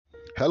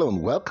Hello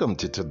and welcome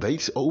to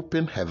today's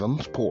Open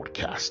Heavens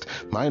podcast.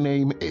 My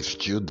name is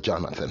Jude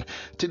Jonathan.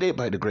 Today,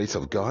 by the grace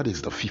of God,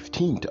 is the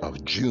 15th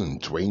of June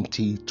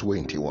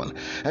 2021.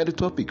 And the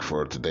topic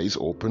for today's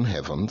Open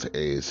Heavens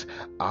is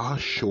Our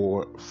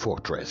Sure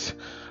Fortress.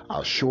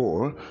 Our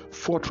sure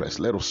fortress.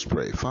 Let us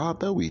pray.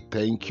 Father, we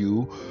thank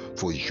you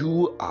for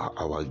you are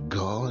our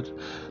God,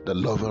 the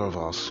lover of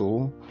our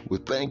soul. We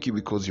thank you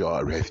because you are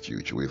our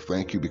refuge. We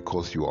thank you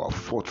because you are a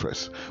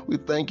fortress. We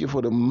thank you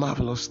for the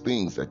marvelous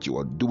things that you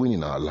are doing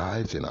in our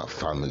lives and our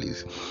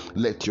families.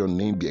 Let your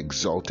name be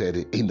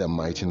exalted in the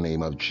mighty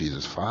name of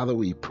Jesus. Father,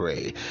 we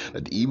pray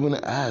that even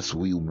as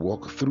we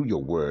walk through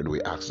your word,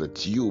 we ask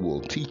that you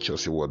will teach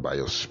us your word by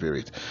your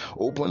spirit.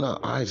 Open our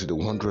eyes to the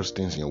wondrous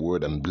things in your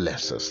word and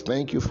bless us.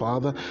 Thank you,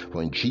 Father,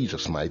 for in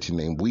Jesus' mighty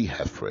name we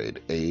have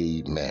prayed.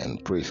 Amen.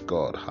 Praise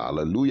God.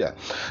 Hallelujah.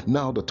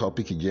 Now the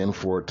topic again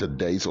for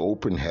today's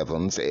Open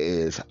Heavens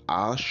is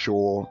Our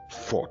Sure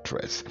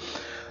Fortress.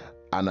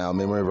 And our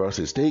memory verse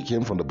is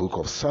taken from the book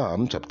of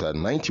Psalm chapter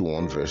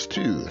 91 verse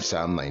 2.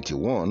 Psalm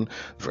 91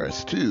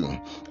 verse 2.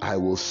 I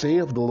will say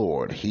of the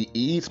Lord, He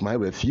is my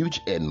refuge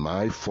and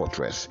my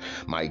fortress.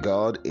 My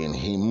God, in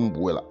Him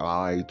will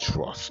I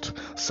trust.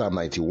 Psalm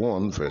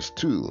 91 verse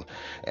 2.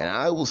 And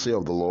I will say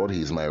of the Lord,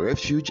 He is my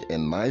refuge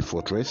and my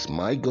fortress.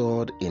 My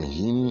God, in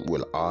Him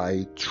will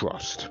I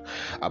trust.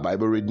 Our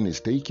Bible reading is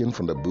taken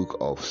from the book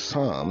of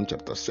Psalm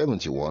chapter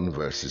 71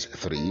 verses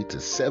 3 to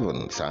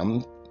 7.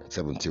 Psalm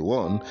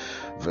 71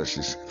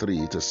 verses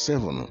 3 to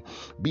 7.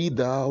 Be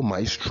thou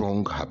my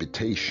strong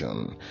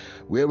habitation,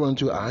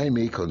 whereunto I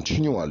may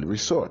continually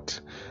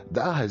resort.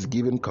 Thou hast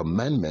given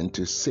commandment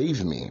to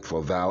save me,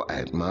 for thou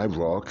art my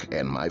rock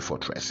and my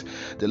fortress.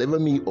 Deliver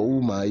me,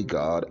 O my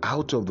God,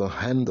 out of the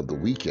hand of the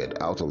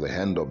wicked, out of the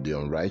hand of the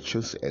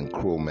unrighteous and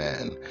cruel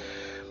man.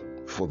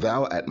 For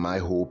thou art my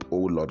hope, O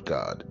Lord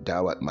God,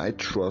 thou art my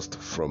trust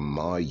from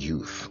my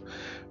youth.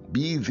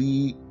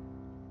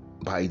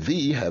 By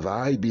thee have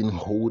I been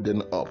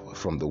holden up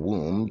from the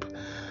womb.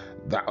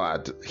 Thou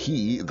art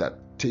he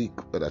that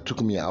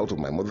took me out of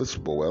my mother's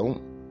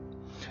bowel,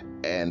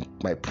 and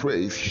my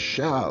praise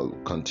shall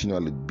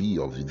continually be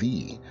of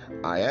thee.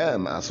 I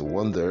am as a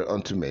wonder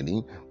unto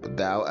many, but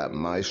thou art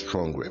my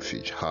strong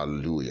refuge.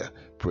 Hallelujah.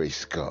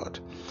 Praise God.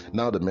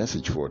 Now the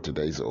message for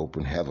today's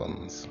Open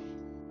Heavens.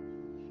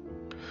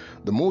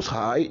 The Most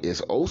High is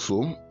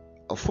also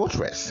a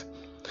fortress.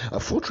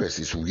 A fortress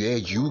is where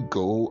you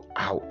go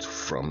out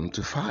from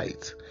to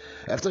fight.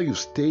 After you've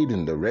stayed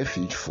in the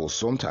refuge for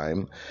some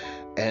time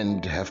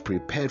and have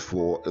prepared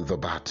for the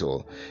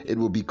battle, it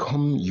will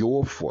become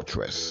your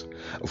fortress.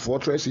 A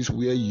fortress is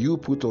where you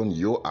put on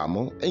your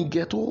armor and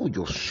get all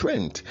your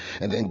strength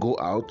and then go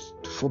out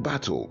for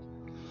battle.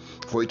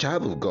 For a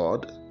child of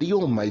God, the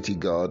Almighty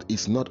God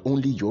is not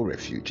only your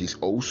refuge, He is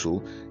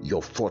also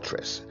your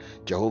fortress.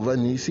 Jehovah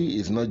Nissi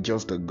is not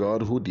just a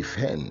God who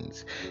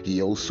defends,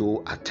 He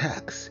also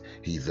attacks.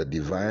 He is a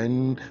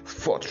divine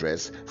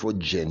fortress for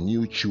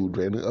genuine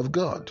children of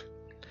God.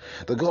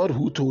 The God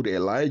who told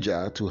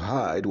Elijah to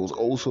hide was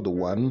also the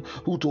one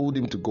who told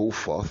him to go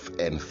forth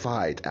and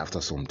fight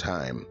after some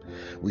time.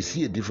 We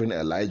see a different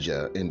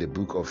Elijah in the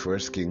book of 1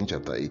 Kings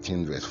chapter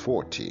 18 verse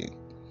 40.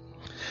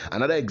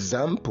 Another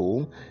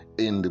example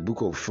in the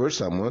book of 1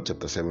 Samuel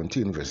chapter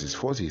 17 verses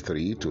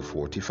 43 to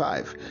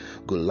 45.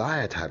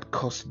 Goliath had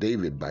cursed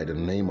David by the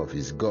name of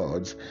his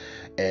gods,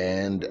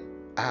 and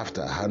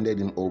after handed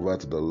him over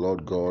to the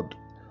Lord God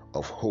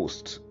of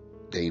hosts,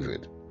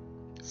 David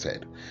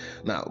said.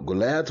 Now,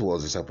 Goliath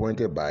was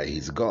disappointed by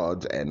his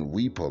gods and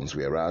weapons,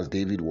 whereas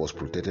David was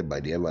protected by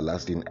the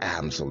everlasting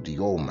arms of the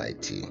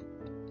Almighty.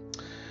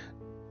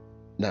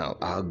 Now,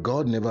 our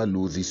God never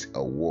loses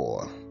a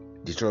war.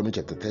 Deuteronomy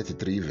chapter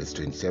 33 verse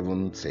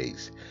 27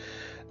 says,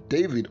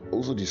 David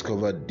also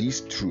discovered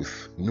this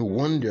truth. No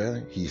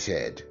wonder he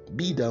said,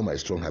 Be thou my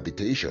strong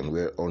habitation,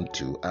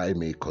 whereunto I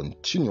may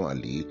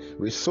continually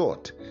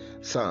resort.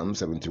 Psalm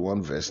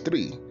 71 verse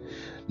 3.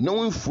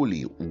 Knowing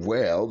fully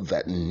well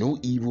that no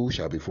evil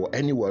shall befall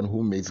anyone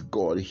who makes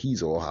God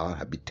his or her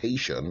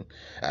habitation,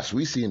 as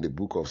we see in the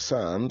book of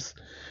Psalms,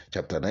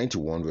 chapter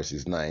 91,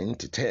 verses 9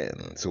 to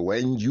 10. So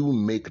when you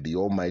make the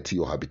Almighty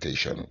your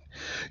habitation,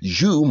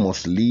 you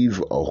must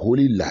live a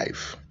holy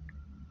life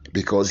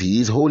because He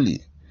is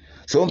holy.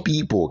 Some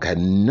people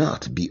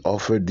cannot be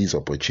offered this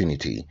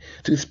opportunity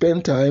to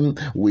spend time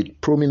with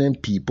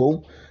prominent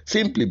people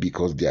simply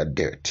because they are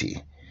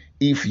dirty.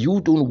 If you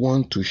don't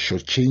want to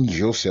shortchange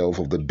yourself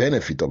of the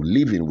benefit of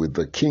living with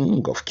the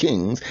King of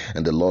Kings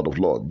and the Lord of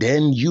Lords,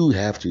 then you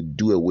have to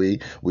do away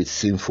with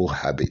sinful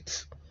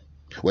habits.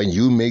 When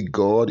you make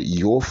God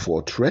your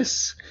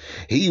fortress,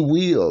 He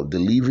will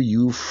deliver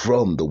you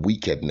from the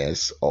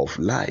wickedness of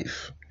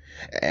life.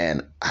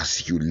 And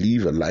as you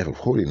live a life of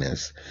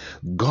holiness,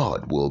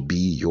 God will be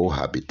your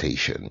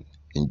habitation.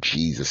 In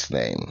Jesus'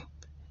 name,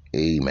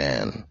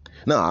 amen.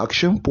 Now,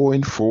 action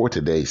point for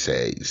today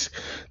says,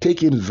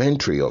 take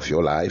inventory of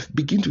your life.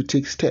 Begin to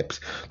take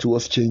steps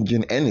towards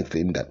changing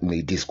anything that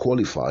may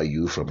disqualify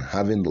you from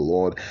having the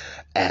Lord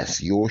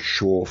as your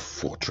sure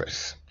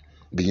fortress.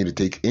 Begin to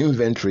take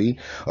inventory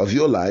of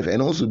your life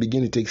and also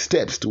begin to take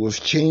steps towards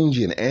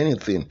changing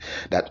anything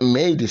that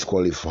may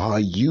disqualify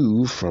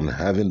you from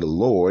having the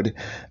Lord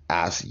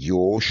as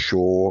your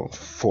sure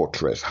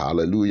fortress.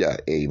 Hallelujah.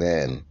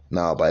 Amen.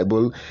 Now,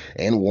 Bible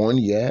and 1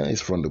 year is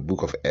from the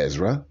book of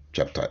Ezra,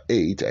 chapter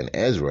 8, and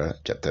Ezra,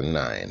 chapter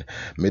 9.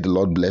 May the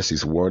Lord bless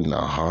His word in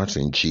our hearts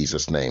in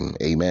Jesus' name.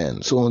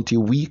 Amen. So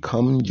until we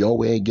come your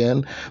way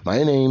again,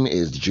 my name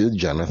is Jude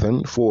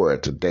Jonathan for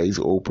today's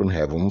Open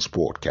Heavens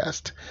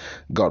podcast.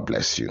 God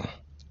bless you.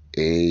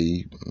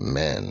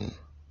 Amen.